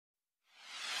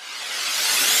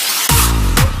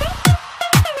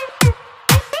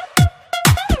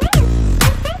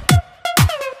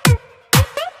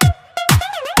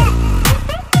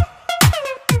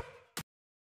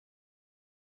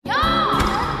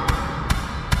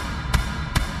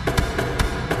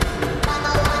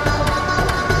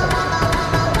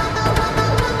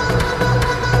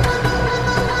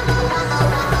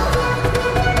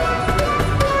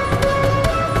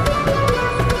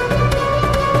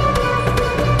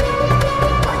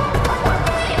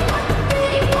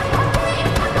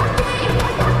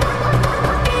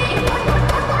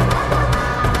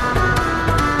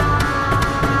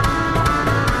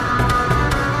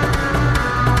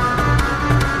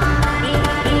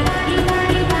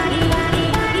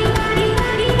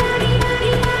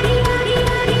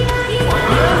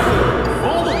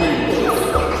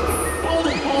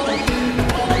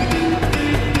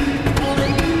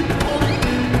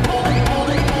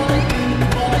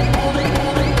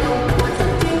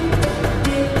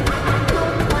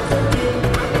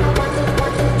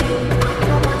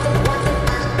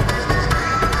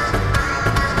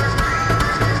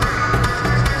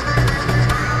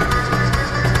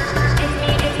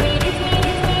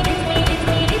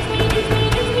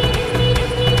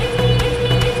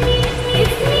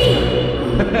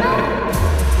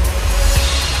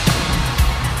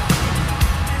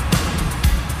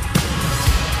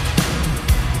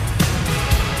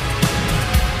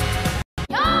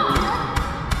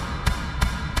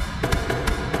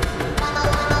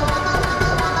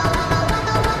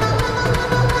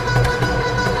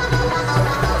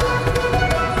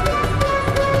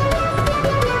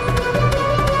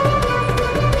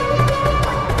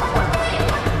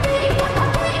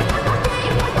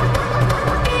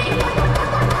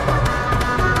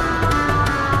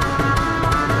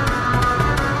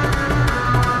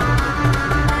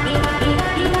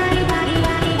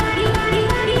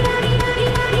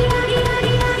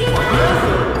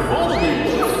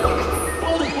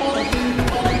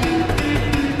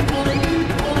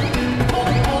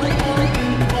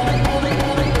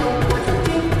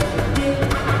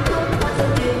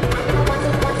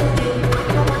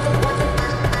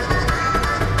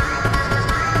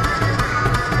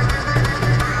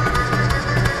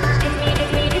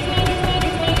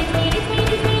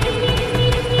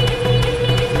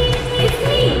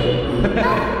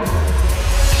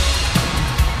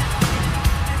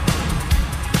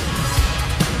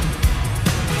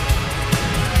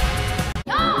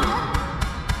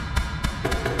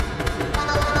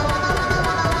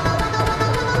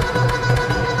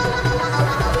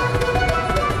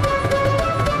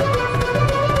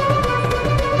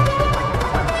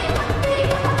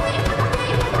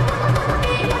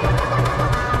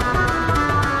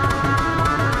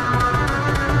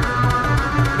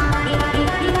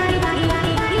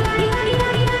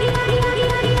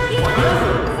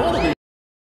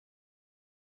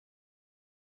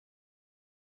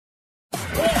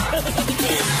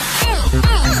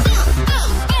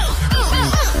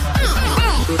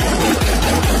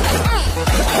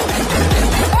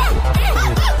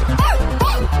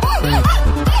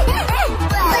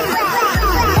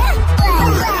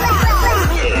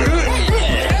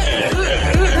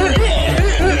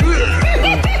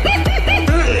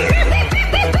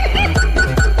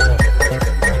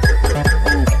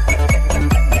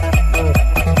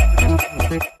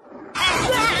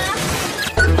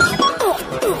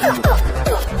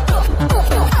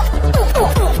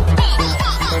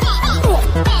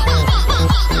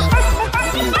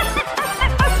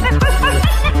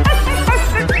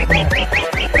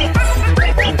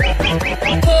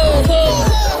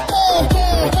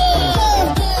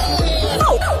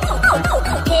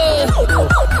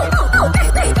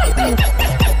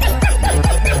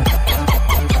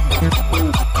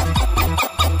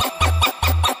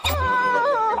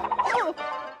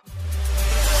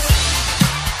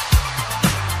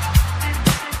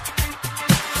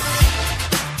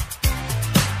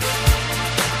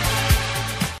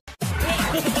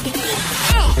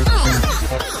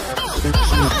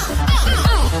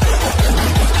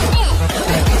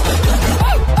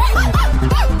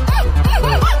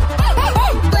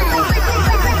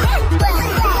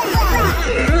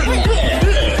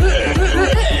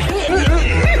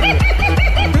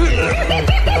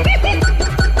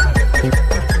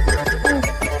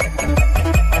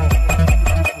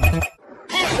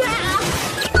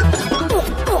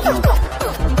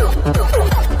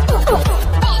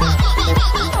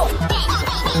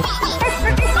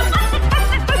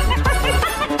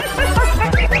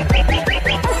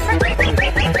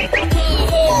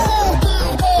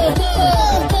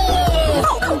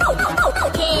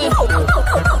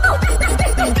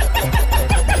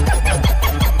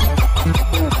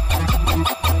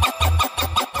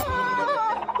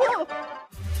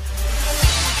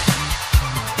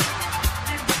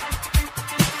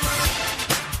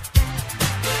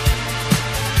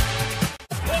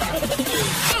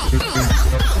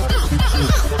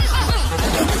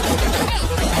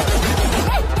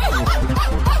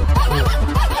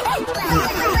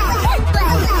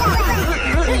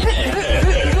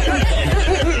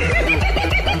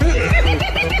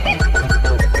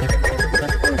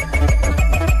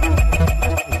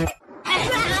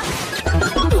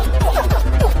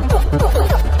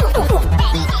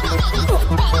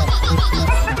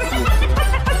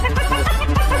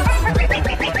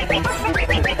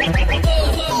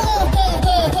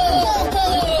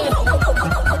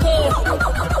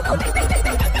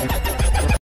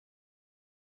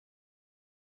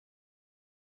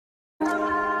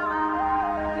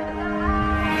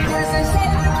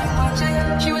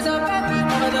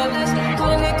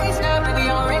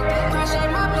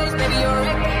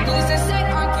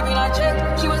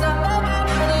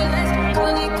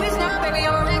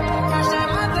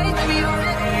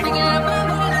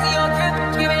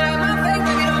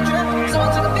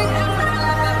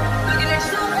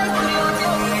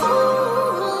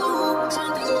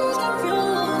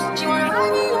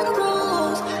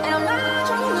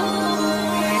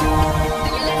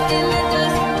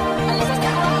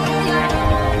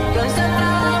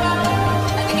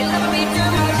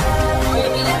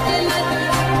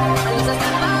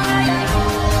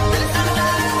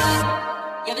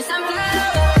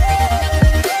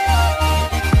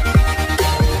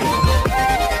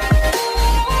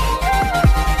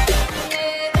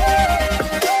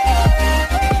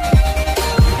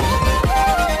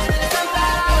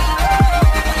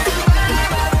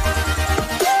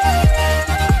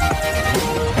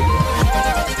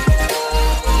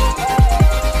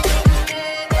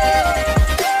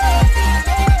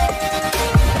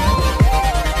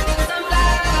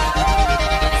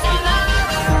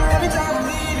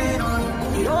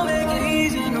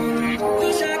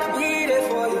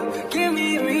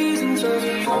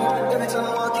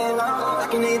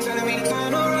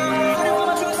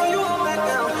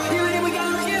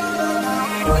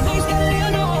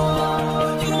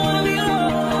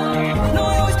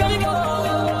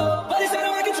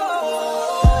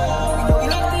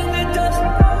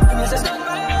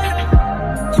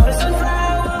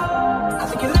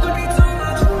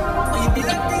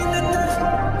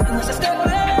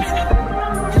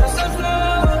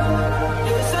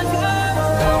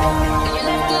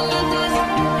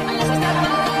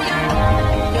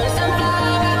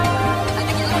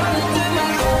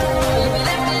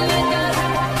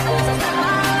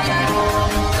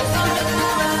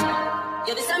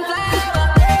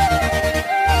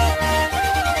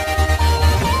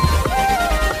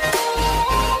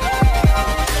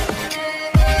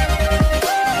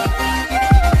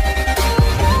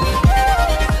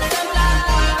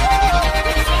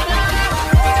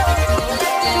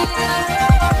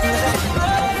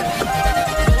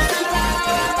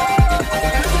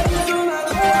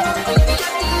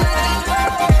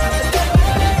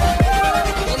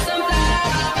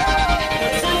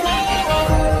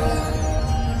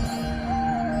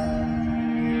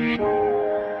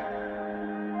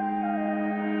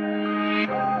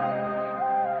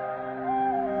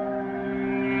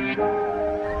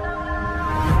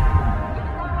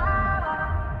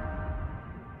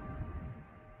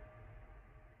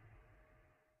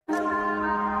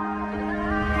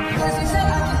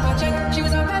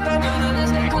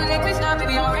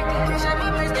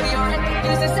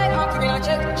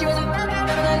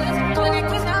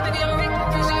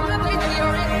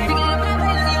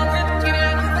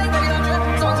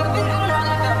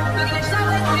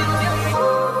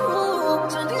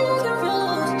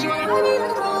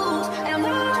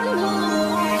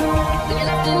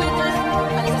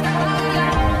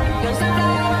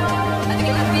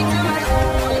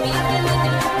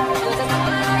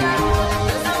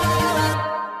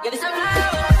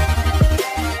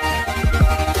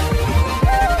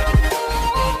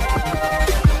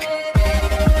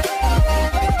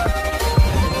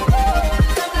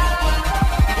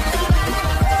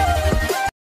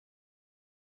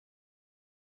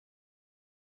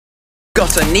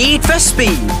Got a need for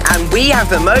speed, and we have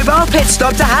the mobile pit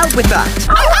stop to help with that.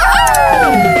 All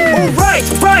right.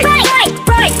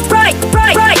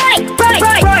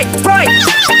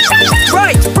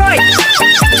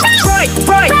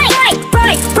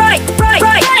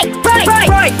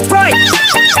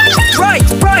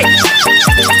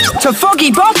 To foggy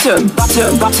bottom,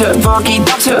 butter, butter, foggy,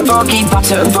 butter, foggy,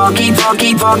 butter, foggy,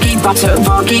 foggy, foggy, butter,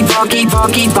 foggy, foggy,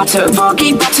 foggy, butter,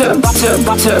 foggy, butter, butter,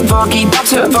 butter, foggy,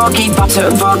 butter, foggy, butter,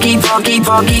 foggy, foggy,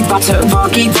 foggy, butter,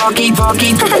 foggy, foggy,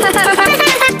 foggy.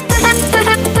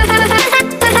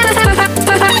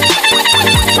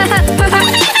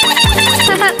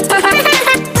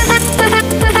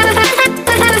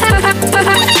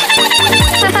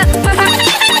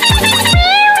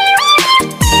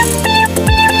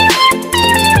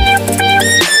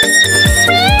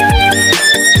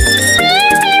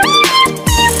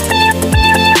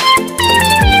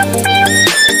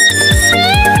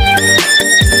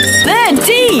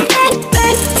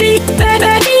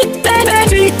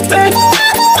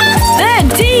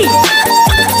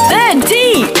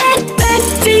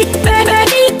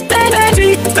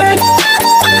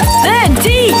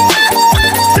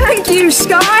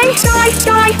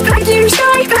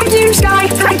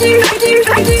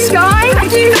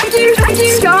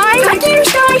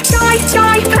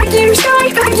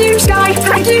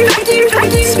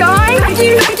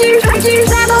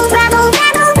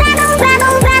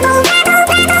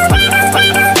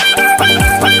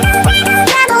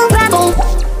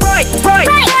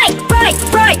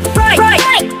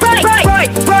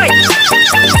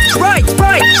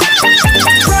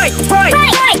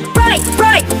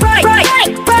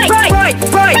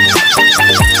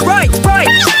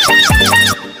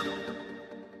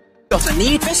 Got a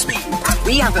need for speed, and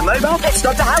we have a mobile pit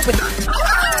stop to help with that.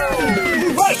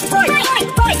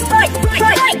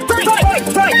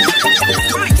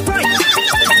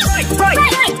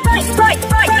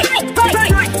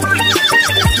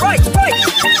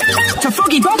 To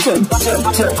foggy bottom, butter,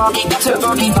 butter, foggy, butter,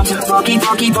 foggy, butter, foggy,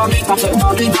 foggy, foggy, butter,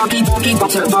 foggy, foggy, foggy,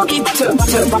 butter, foggy, butter,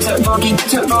 butter, butter, foggy,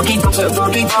 butter, foggy, butter,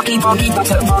 foggy, foggy, foggy,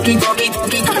 butter, foggy, foggy,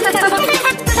 foggy.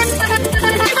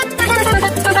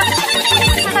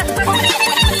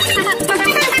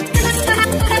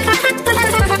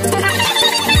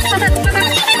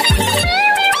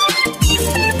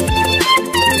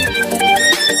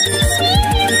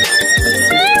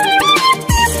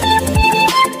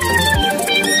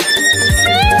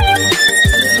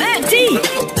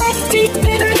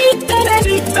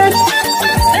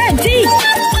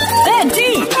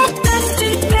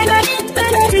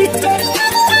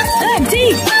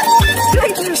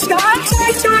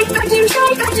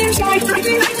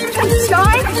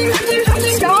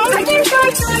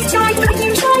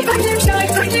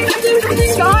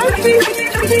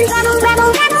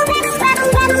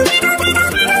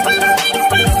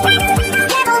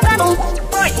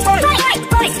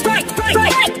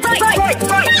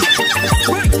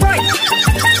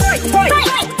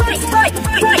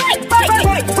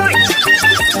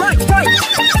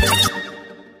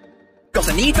 Got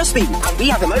a need for speed, and we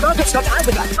have a mobile pit stop to help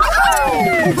with that.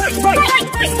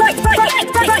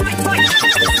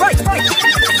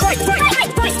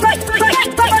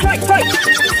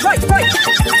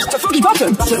 To foggy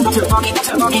bottom, butter, butter, foggy,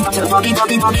 butter, foggy, butter, foggy,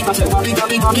 foggy, foggy, butter, foggy,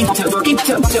 foggy, foggy, butter, foggy,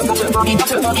 butter, butter, butter, foggy,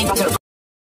 butter, foggy, butter.